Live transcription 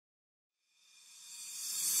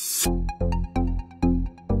Hey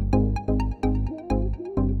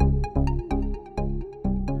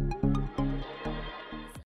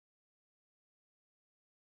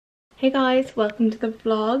guys, welcome to the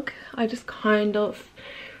vlog. I just kind of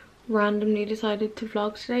randomly decided to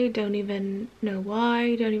vlog today. Don't even know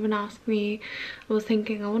why, don't even ask me. I was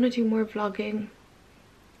thinking I want to do more vlogging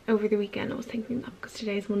over the weekend. I was thinking that because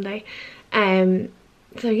today's Monday.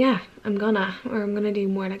 So yeah, I'm gonna do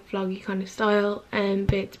more like vloggy kind of style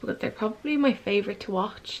bits because they're probably my favourite to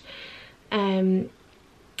watch. So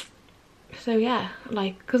yeah,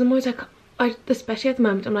 like, because I'm always like, especially at the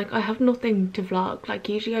moment, I'm like, I have nothing to vlog. Like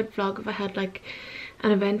usually I'd vlog if I had like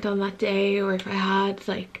an event on that day, or if I had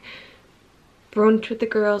like brunch with the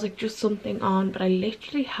girls, like just something on, but I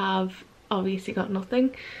literally have obviously got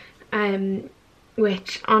nothing,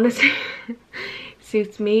 which honestly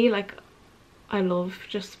suits me. Like I love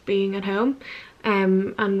just being at home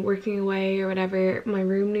and working away or whatever. My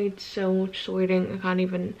room needs so much sorting. I can't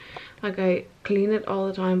even, like, I clean it all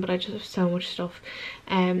the time, but I just have so much stuff.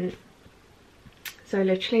 So I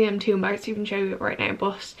literally am too embarrassed to even show you it right now,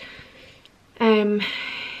 but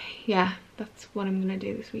yeah, that's what I'm gonna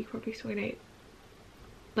do this week. Probably sort out,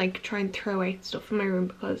 like, try and throw out stuff in my room,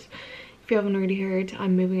 because if you haven't already heard,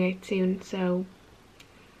 I'm moving out soon, so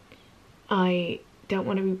I don't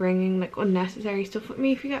want to be bringing like unnecessary stuff with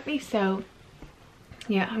me, if you get me. So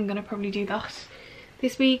yeah, I'm gonna probably do that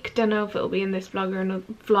this week. Don't know if it'll be in this vlog or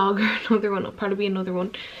another one. It'll probably be another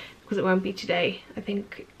one because it won't be today. I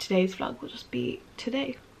think today's vlog will just be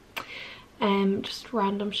today. Just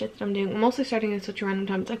random shit that I'm doing. I'm also starting at such a random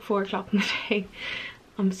time. It's like 4 o'clock in the day.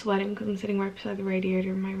 I'm sweating because I'm sitting right beside the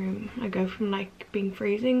radiator in my room. I go from like being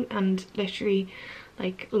freezing and literally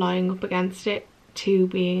like lying up against it to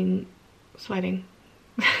being sweating.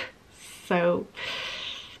 So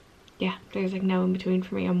yeah, there's like no in between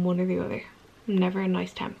for me. I'm one or the other. I'm never a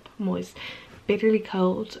nice temp. I'm always bitterly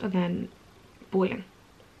cold and then boiling.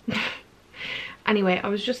 Anyway, I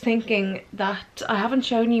was just thinking that I haven't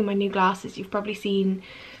shown you my new glasses. You've probably seen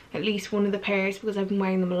at least one of the pairs because I've been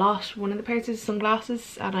wearing them a lot. One of the pairs is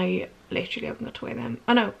sunglasses and I literally haven't got to wear them.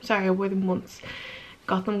 Oh no, sorry, I wore them once.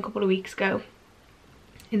 Got them a couple of weeks ago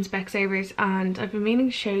in Specsavers, and I've been meaning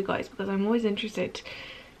to show you guys because I'm always interested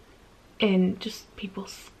in just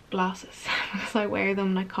people's glasses because I wear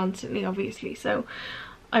them like constantly, obviously. So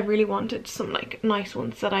I really wanted some like nice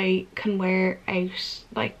ones that I can wear out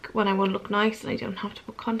like when I want to look nice and I don't have to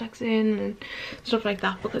put contacts in and stuff like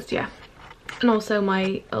that, because yeah. And also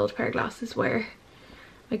my old pair of glasses were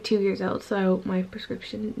like 2 years old, so my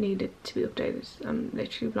prescription needed to be updated. I'm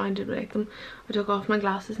literally blinded without them. I took off my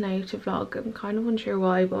glasses now to vlog. I'm kind of unsure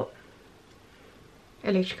why, but I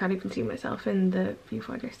literally can't even see myself in the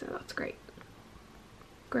viewfinder, so that's great.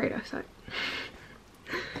 Great eyesight.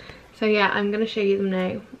 So yeah, I'm gonna show you them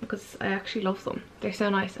now because I actually love them. They're so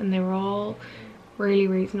nice and they were all really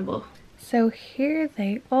reasonable. So here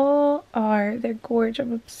they all are. They're gorgeous.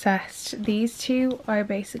 I'm obsessed. These two are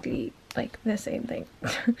basically like the same thing.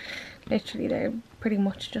 Literally, they're pretty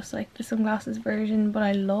much just like the sunglasses version, but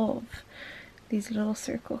I love these little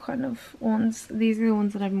circle kind of ones. These are the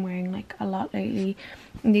ones that I've been wearing like a lot lately,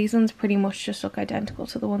 and these ones pretty much just look identical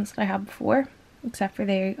to the ones that I had before, except for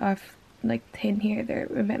they are like thin here. They're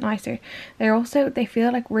a bit nicer. They're also, they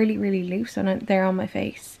feel like really loose and they're on my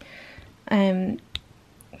face.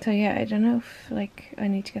 So yeah, I don't know if like I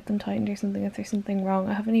need to get them tightened or something, if there's something wrong.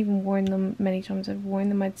 I haven't even worn them many times. I've worn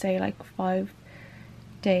them, I'd say, like 5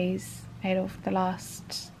 days out of the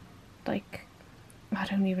last, like, I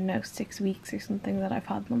don't even know, 6 weeks or something that I've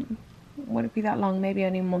had them. Would it be that long? Maybe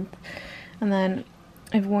only a month. And then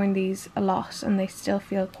I've worn these a lot and they still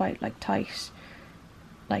feel quite like tight.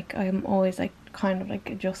 Like I'm always like kind of like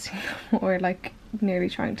adjusting them or like nearly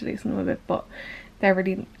trying to loosen them a bit, but they're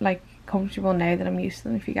really like comfortable now that I'm used to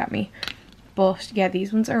them, if you get me. But yeah,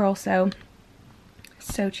 these ones are also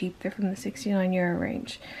so cheap. They're from the €69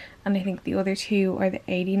 range, and I think the other two are the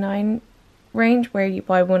 89 range, where you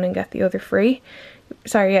buy one and get the other free.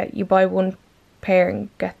 Sorry, yeah, you buy one pair and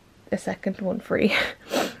get a second one free.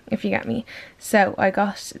 If you get me. So I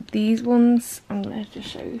got these ones. I'm gonna just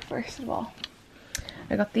show you first of all.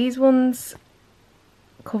 I got these ones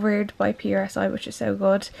covered by PRSI, which is so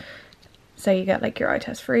good. So you get like your eye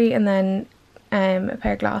test free, and then a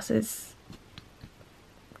pair of glasses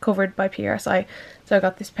covered by PRSI. So I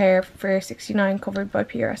got this pair for $69 covered by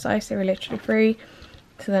PRSI, so they were literally free.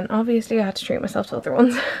 So then obviously I had to treat myself to other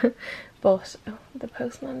ones. But oh, the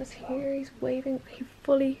postman is here. He's waving. He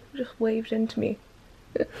fully just waved into me.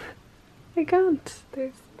 I can't.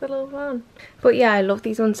 There's the little van. But yeah, I love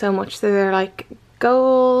these ones so much. So they're like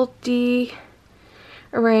goldy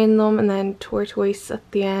around them, and then tortoise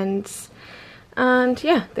at the ends. And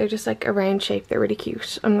yeah, they're just like a round shape. They're really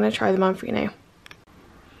cute. I'm going to try them on for you now.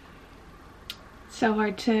 It's so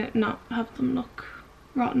hard to not have them look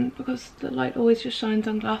rotten because the light always just shines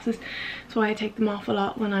on glasses. That's why I take them off a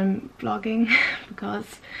lot when I'm vlogging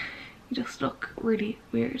because you just look really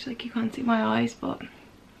weird. Like you can't see my eyes, but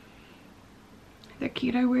they're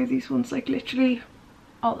cute. I wear these ones like literally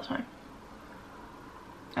all the time.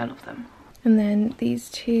 I love them. And then these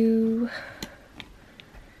two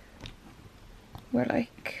were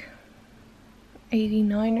like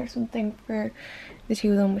 89 or something for the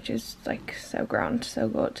two of them, which is like so grand, so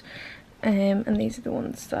good. And these are the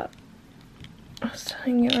ones that I was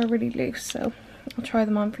telling you are really loose, so I'll try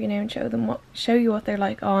them on for you now and show you what they're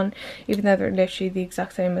like on, even though they're literally the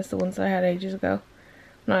exact same as the ones that I had ages ago.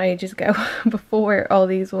 Not ages ago, before all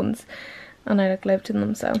these ones, and I like lived in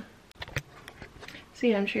them. So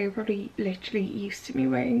yeah, I'm sure you're probably literally used to me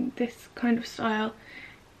wearing this kind of style.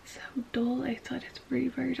 It's so dull outside, it's really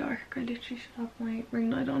very dark. I literally should have my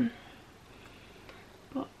ring light on,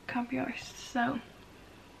 but can't be arsed. So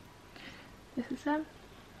this is them.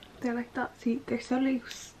 They're like that. See, they're so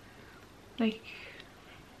loose. Like,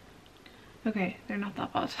 okay, they're not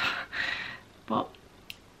that bad, but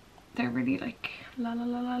they're really like la la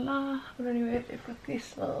la la la. But anyway, they've got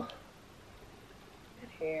this little bit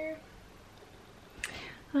here,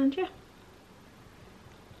 and yeah,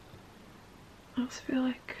 I also feel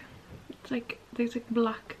like it's like there's like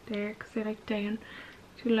black there because they're like down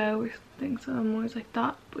too low or something, so I'm always like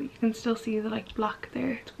that, but you can still see the like black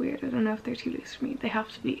there. It's weird. I don't know if they're too loose for me. They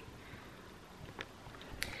have to be.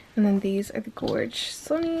 And then these are the Gorge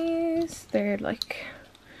Sunnies. They're like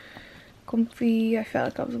comfy. I felt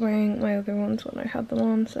like I was wearing my other ones when I had them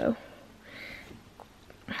on, so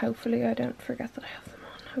hopefully I don't forget that I have them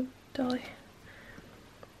on. I would die.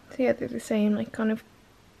 So yeah, they're the same like kind of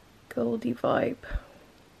goldy vibe.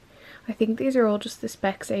 I think these are all just the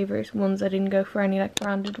Specsavers ones. I didn't go for any like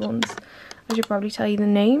branded ones. I should probably tell you the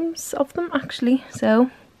names of them actually.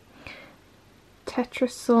 So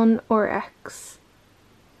Tetra Sun or X.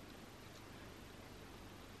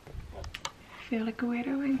 I feel like a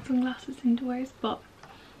weirdo wearing sunglasses indoors, but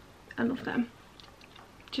I love them.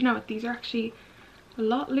 Do you know what? These are actually a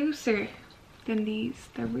lot looser than these.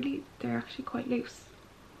 They're actually quite loose.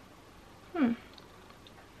 Oh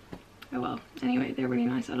well, anyway, they're really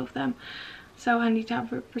nice. I love them. So handy to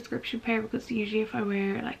have a prescription pair, because usually if I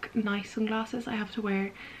wear like nice sunglasses, I have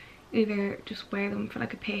to either just wear them for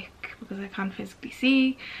like a pic because I can't physically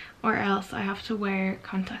see, or else I have to wear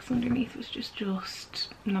contacts underneath, which is just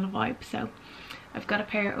not a vibe. So I've got a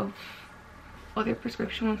pair of other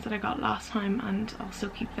prescription ones that I got last time, and I'll still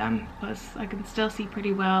keep them because I can still see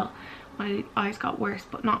pretty well. My eyes got worse,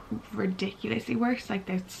 but not ridiculously worse. Like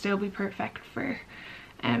they'd still be perfect for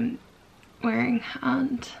wearing.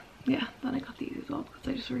 And yeah, then I got these as well because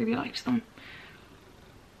I just really liked them.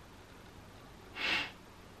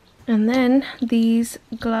 And then these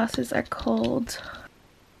glasses are called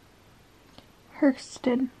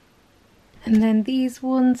Hurston. And then these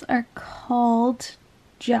ones are called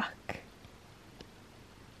Jack.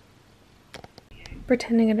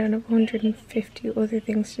 Pretending I don't have 150 other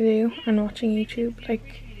things to do and watching YouTube,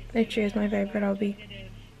 like, literally is my favourite hobby.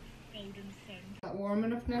 That warm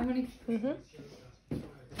enough now, honey? Be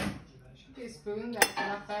a spoon that's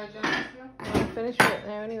not bad, John. I'm finished with it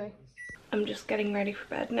now anyway. I'm just getting ready for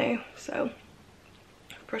bed now, so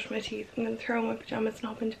I've brushed my teeth. I'm going to throw on my pyjamas and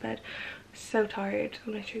hop into bed. I'm so tired.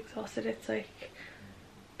 I'm literally exhausted. It's like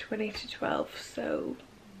 20 to 12, so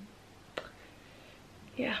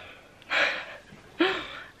yeah.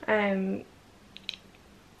 I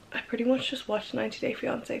pretty much just watched 90 Day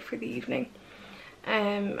Fiance for the evening,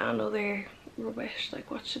 and other rubbish,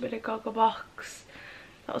 like watched a bit of Gogglebox.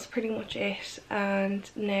 That was pretty much it, and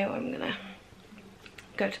now I'm gonna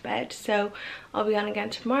go to bed. So I'll be on again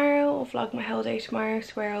tomorrow. I'll vlog my whole day tomorrow,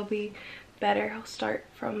 so where I'll be better. I'll start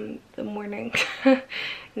from the morning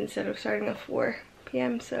instead of starting at 4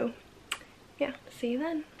 p.m. So yeah, see you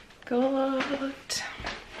then. Good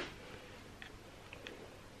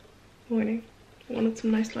morning. I wanted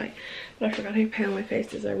some nice light, but I forgot how pale my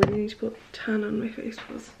face is. I really need to put tan on my face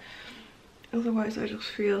because otherwise I just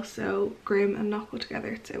feel so grim and not put together.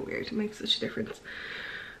 It's so weird. It makes such a difference.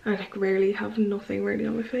 I like rarely have nothing really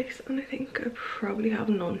on my face, and I think I probably have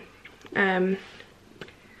none. I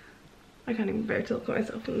can't even bear to look at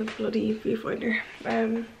myself in the bloody viewfinder.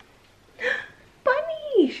 Bunny!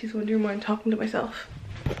 She's wondering why I'm talking to myself.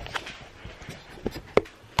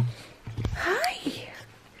 Hi!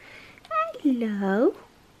 Hello.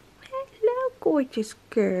 Hello, gorgeous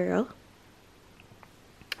girl.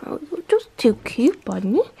 Oh, you're just too cute,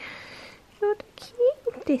 bunny. You're the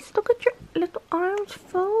cutest. Look at your little arms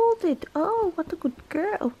folded. Oh, what a good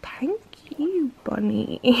girl. Oh, thank you,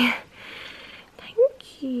 bunny.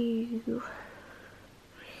 Thank you.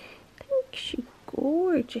 Thanks, you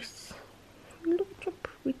gorgeous. Look at your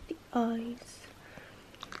pretty eyes.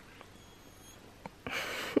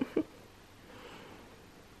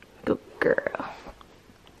 Good girl.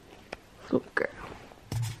 Good girl.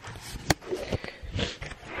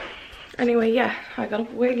 Anyway, yeah, I got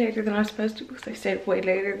up way later than I was supposed to because I stayed up way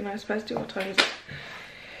later than I was supposed to. What time is it?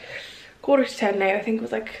 9:45 now. I think it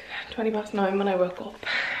was like 9:20 when I woke up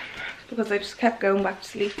because I just kept going back to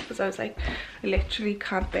sleep because I was like, I literally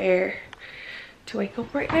can't bear to wake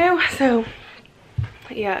up right now. So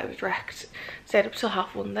yeah, I was wrecked. Stayed up till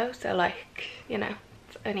 1:30 though, so like, you know,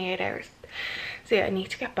 it's only 8 hours. So yeah, I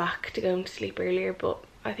need to get back to going to sleep earlier, but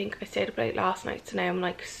I think I stayed up late last night, so now I'm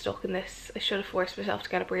like stuck in this. I should have forced myself to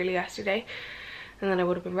get up early yesterday and then I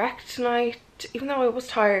would have been wrecked tonight, even though I was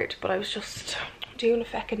tired. But I was just doing a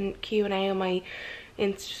fucking Q&A on my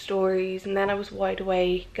Insta stories, and then I was wide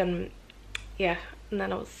awake, and yeah, and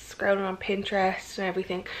then I was scrolling on Pinterest and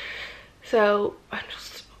everything. So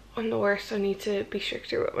I'm the worst. I need to be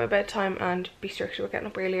stricter with my bedtime and be stricter with getting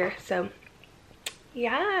up earlier. So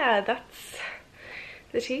yeah, that's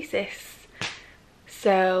the thesis.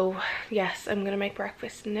 So yes, I'm gonna make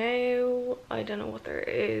breakfast now. I don't know what there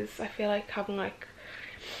is. I feel like having like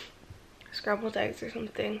scrambled eggs or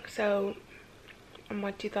something, so I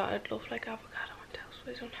might do that. I'd love like avocado on toast,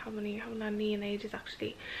 but I don't have any. I haven't had any in ages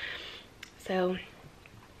actually. So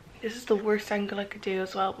this is the worst angle I could do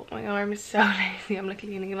as well, but my arm is so lazy. I'm like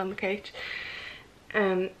leaning on the couch.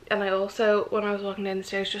 And I also, when I was walking down the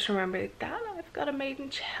stairs, just remembered that I've got a Made in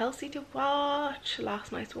Chelsea to watch.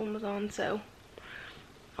 Last night's one was on, so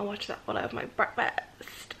I'll watch that while I have my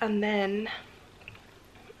breakfast, and then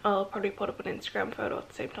I'll probably put up an Instagram photo at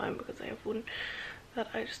the same time because I have one that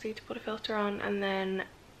I just need to put a filter on. And then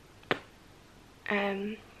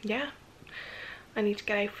yeah, I need to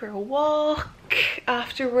get out for a walk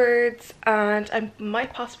afterwards, and I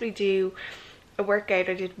might possibly do a workout.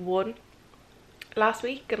 I did one last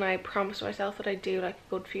week and I promised myself that I'd do like a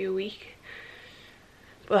good few a week,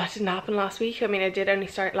 but that didn't happen last week. I mean, I did only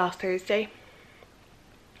start last Thursday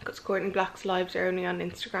because Courtney Black's lives are only on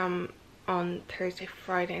Instagram on Thursday,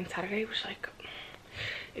 Friday and Saturday, which like,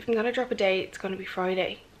 if I'm gonna drop a day, it's gonna be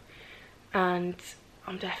Friday, and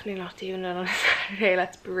I'm definitely not doing it on a Saturday,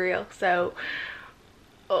 let's be real. So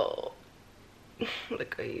oh,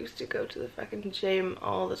 like I used to go to the fucking gym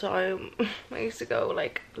all the time. I used to go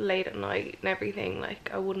like late at night and everything. Like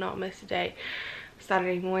I would not miss a day.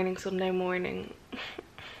 Saturday morning, Sunday morning,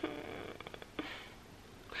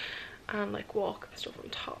 and like walk and stuff on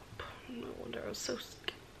top. No wonder I was so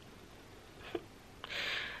sick.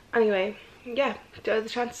 Anyway, yeah, the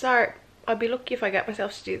chances are I'd be lucky if I get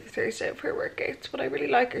myself to do the Thursday of her workouts, but I really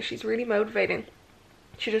like her. She's really motivating.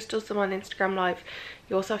 She just does them on Instagram Live.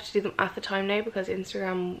 You also have to do them at the time now because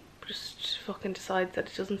Instagram just fucking decides that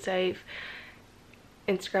it doesn't save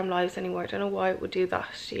Instagram Lives anymore. I don't know why it would do that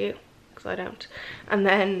to you, because I don't. And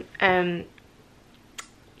then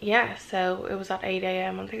yeah, so it was at 8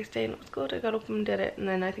 AM on Thursday and it was good. I got up and did it. And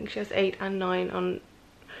then I think she has 8 and 9 on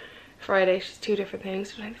Friday. She's 2 different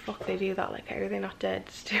things. How the fuck they do that? Like, how are they not dead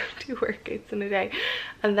to do 2 workouts in a day?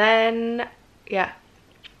 And then yeah,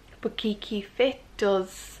 but Kiki Fit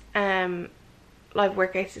does live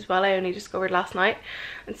workouts as well. I only discovered last night.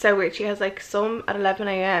 And so weird. She has like some at 11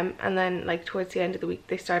 AM and then like towards the end of the week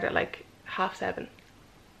they start at like 7:30.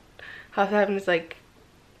 7:30 is like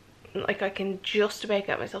I can just about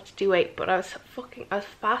get myself to do 8, but I was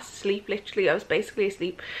fast asleep. Literally, I was basically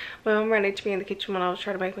asleep. My mum ran into me in the kitchen when I was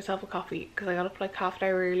trying to make myself a coffee because I got up like half an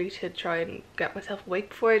hour early to try and get myself awake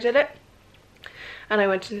before I did it. And I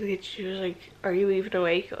went into the kitchen. She was like, "Are you even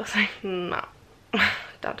awake?" I was like, "No,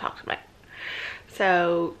 don't talk to me."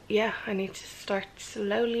 So yeah, I need to start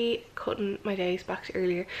slowly cutting my days back to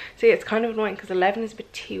earlier. So yeah, it's kind of annoying because 11 is a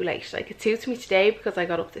bit too late. Like, it suits me today because I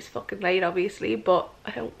got up this fucking late obviously, but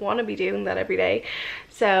I don't want to be doing that every day.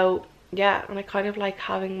 So yeah, and I kind of like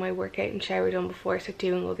having my workout and shower done before I start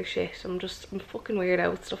doing other shit. I'm fucking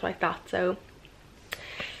weirdo with stuff like that. So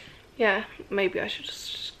yeah, maybe I should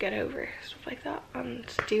just get over stuff like that and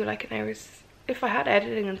do like an hour's. If I had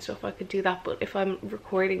editing and stuff I could do that, but if I'm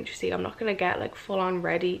recording, you see, I'm not gonna get like full on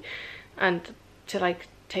ready and to like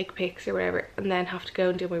take pics or whatever and then have to go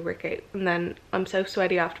and do my workout, and then I'm so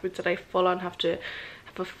sweaty afterwards that I full on have to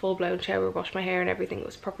have a full blown shower, wash my hair and everything. It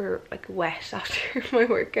was proper like wet after my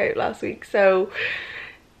workout last week. So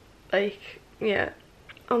like yeah,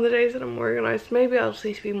 on the days that I'm organised. Maybe I'll just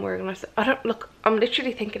need to be more organised. I don't, look, I'm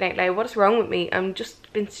literally thinking out loud, what is wrong with me? I'm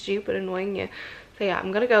just been stupid annoying you. So yeah,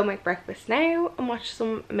 I'm gonna go make breakfast now and watch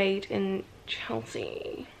some Made in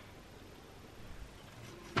Chelsea.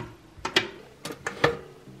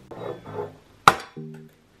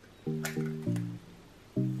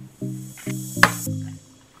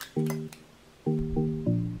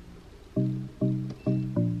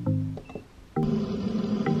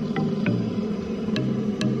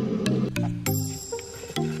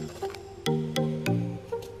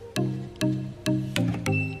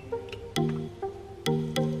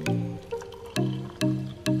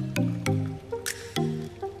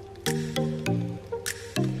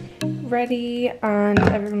 Ready, and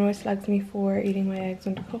everyone always slags me for eating my eggs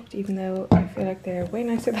undercooked, even though I feel like they're way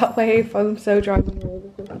nicer that way. I find them so dry when they're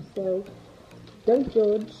overcooked, so don't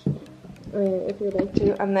judge if you'd like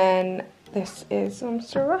to. And then this is some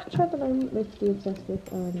sriracha that I'm literally obsessed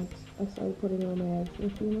with, and I started putting on my eggs a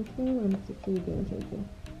few months ago, and it's actually really tasty.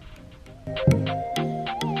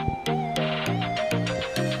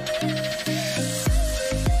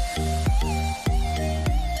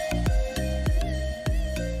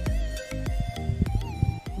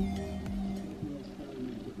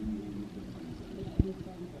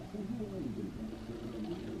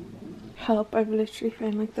 Help, I've literally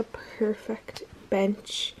found like the perfect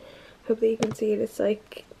bench. Hope that you can see it. It's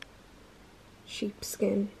like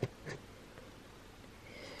sheepskin.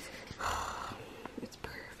 It's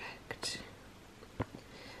perfect.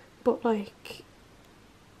 But like,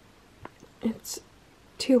 it's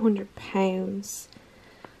 £200.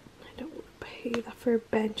 I don't want to pay that for a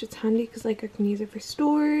bench. It's handy because like I can use it for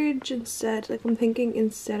storage instead. Like I'm thinking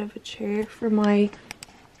instead of a chair for my,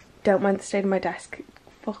 don't mind the state of my desk,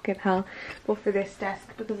 fucking hell, but for this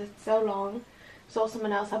desk, because it's so long. Saw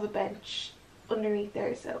someone else have a bench underneath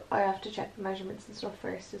there, so I have to check the measurements and stuff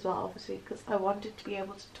first as well, obviously, because I want it to be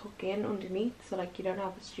able to tuck in underneath, so like you don't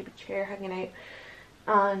have a stupid chair hanging out,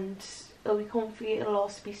 and it'll be comfy. It'll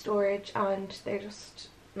also be storage, and they're just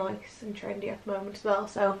nice and trendy at the moment as well.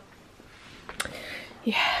 So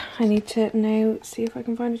yeah, I need to now see if I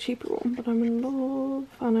can find a cheaper one, but I'm in love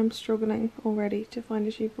and I'm struggling already to find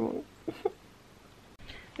a cheaper one.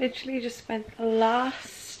 Literally just spent the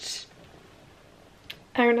last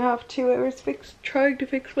hour and a half, 2 hours trying to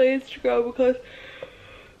fix my Instagram, because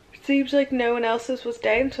it seems like no one else's was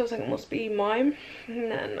down, so I was like, it must be mine. And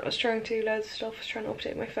then I was trying to do loads of stuff. I was trying to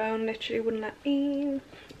update my phone, literally wouldn't let me.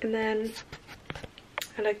 And then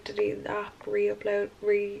I like deleted the app,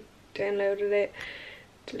 re-downloaded it,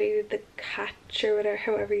 deleted the catch or whatever,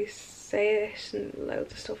 however you say it, and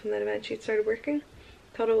loads of stuff, and then eventually it started working.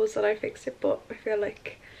 Thought it was that I fixed it, but I feel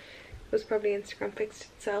like it was probably Instagram fixed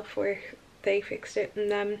itself, or they fixed it,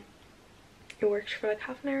 and then it worked for like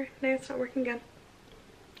half an hour. Now it's not working again.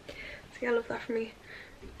 So yeah, I love that for me.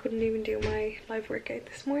 Couldn't even do my live workout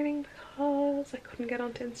this morning because I couldn't get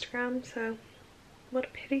onto Instagram, so what a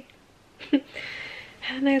pity.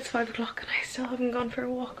 And now it's 5 o'clock and I still haven't gone for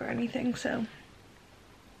a walk or anything, so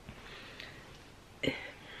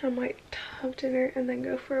I might have dinner and then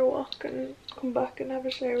go for a walk and come back and have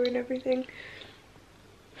a shower and everything,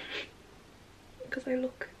 because I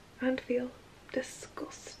look and feel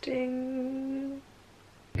disgusting.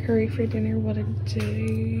 Curry for dinner, what a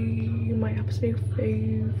day. My absolute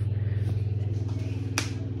fave.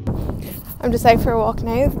 I'm just out for a walk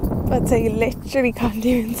now. I'd say you literally can't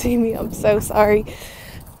even see me, I'm so sorry,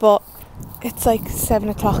 but it's like 7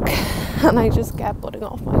 o'clock and I just kept putting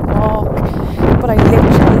off my walk. But I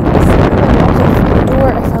literally, as soon as I walked out the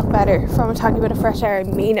door, I felt better from a tiny bit of fresh air. I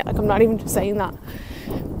mean it, like I'm not even just saying that.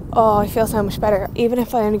 Oh, I feel so much better, even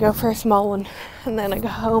if I only go for a small one. And then I go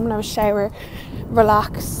home and have a shower,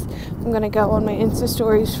 relax. I'm gonna go on my Insta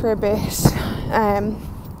stories for a bit,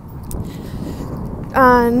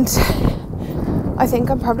 and I think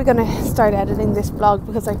I'm probably gonna start editing this vlog,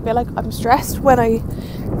 because I feel like I'm stressed when I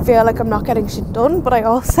feel like I'm not getting shit done, but I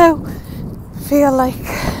also feel like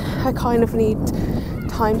I kind of need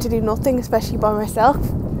time to do nothing, especially by myself.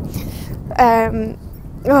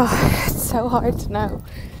 It's so hard to know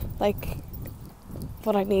like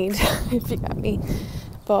what I need, if you get me.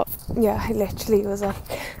 But yeah, I literally was like,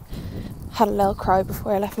 had a little cry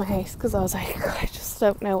before I left my house, because I was like, I just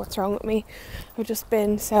don't know what's wrong with me. I've just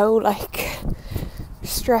been so like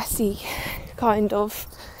stressy kind of,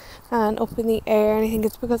 and up in the air, and I think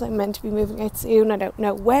it's because I'm meant to be moving out soon. I don't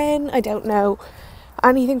know when, I don't know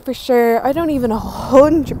anything for sure. I don't even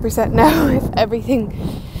 100% know if everything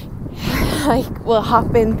like will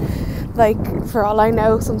happen. Like, for all I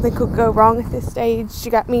know, something could go wrong at this stage. Do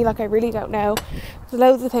you get me? Like, I really don't know. There's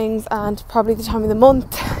loads of things, and probably the time of the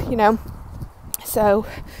month, you know. So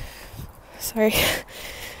sorry,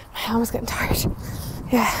 my hand was getting tired.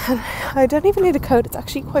 Yeah, and I don't even need a coat. It's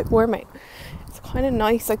actually quite warm out. It's kind of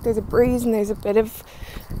nice, like there's a breeze and there's a bit of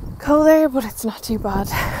cold air, but it's not too bad.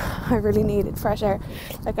 I really needed fresh air.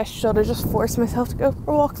 Like I should have just forced myself to go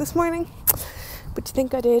for a walk this morning, but do you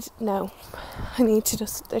think I did? No, I need to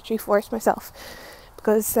just literally force myself,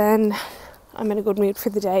 because then I'm in a good mood for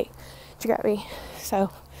the day. Do you get me?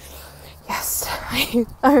 So yes,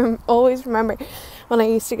 I always remember when I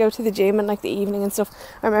used to go to the gym in like the evening and stuff.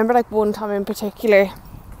 I remember like one time in particular,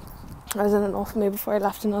 I was in an awful mood before I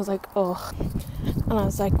left, and I was like, oh, and I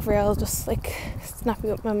was like real just like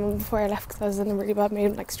snapping up my mum before I left because I was in a really bad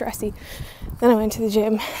mood, like stressy. Then I went to the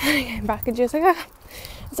gym and I came back and she was like, ah,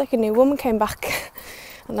 it's like a new woman came back.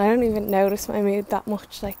 And I don't even notice my mood that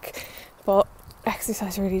much, like, but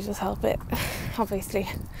exercise really does help it, obviously.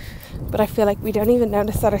 But I feel like we don't even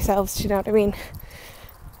notice that ourselves, do you know what I mean?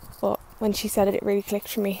 But when she said it, it really clicked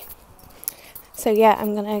for me. So yeah,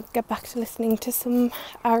 I'm gonna get back to listening to some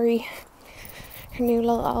Ari, her new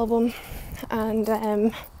little album, and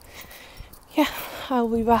yeah, I'll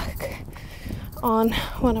be back on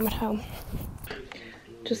when I'm at home.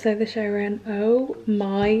 Just out the shower and oh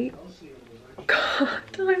my god,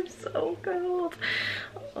 I'm so cold.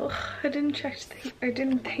 Ugh, I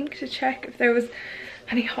didn't think to check if there was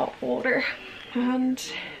any hot water, and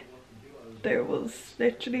there was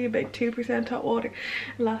literally about 2% hot water.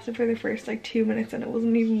 It lasted for the first like 2 minutes and it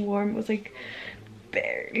wasn't even warm. It was like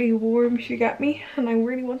barely warm, if you get me. And I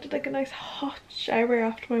really wanted like a nice hot shower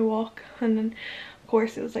after my walk, and then of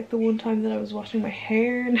course it was like the one time that I was washing my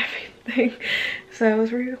hair and everything, so I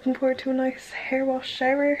was really looking forward to a nice hair wash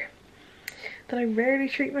shower that I rarely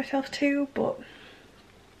treat myself to, but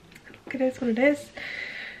look, it is what it is.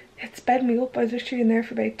 It sped me up. I was literally in there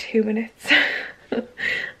for about 2 minutes.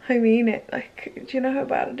 I mean it. Like, do you know how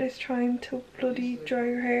bad it is trying to bloody dry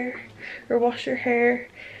your hair or wash your hair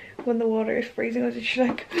when the water is freezing? I was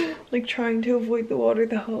literally like trying to avoid the water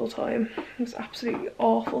the whole time. It was absolutely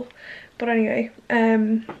awful. But anyway,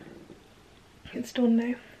 it's done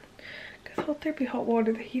now. I thought there'd be hot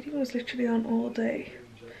water. The heating was literally on all day.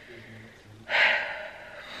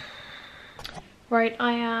 Right,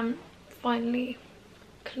 I am finally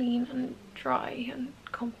clean and dry and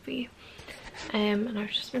comfy. And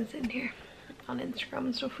I've just been sitting here on Instagram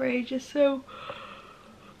and stuff for ages, so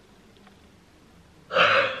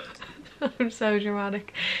I'm so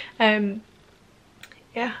dramatic. Yeah,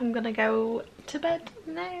 I'm gonna go to bed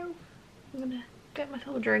now. I'm gonna get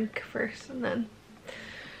myself a drink first and then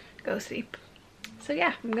go sleep. So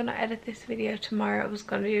yeah, I'm gonna edit this video tomorrow. I was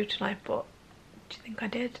gonna do it tonight, but do you think I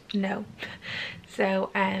did? No.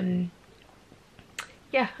 So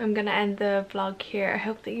yeah, I'm gonna end the vlog here. I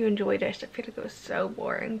hope that you enjoyed it. I feel like it was so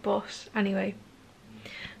boring, but anyway,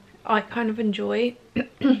 I kind of enjoyed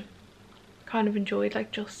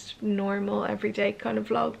like just normal everyday kind of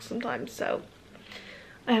vlogs sometimes, so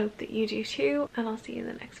I hope that you do too, and I'll see you in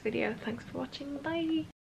the next video. Thanks for watching. Bye.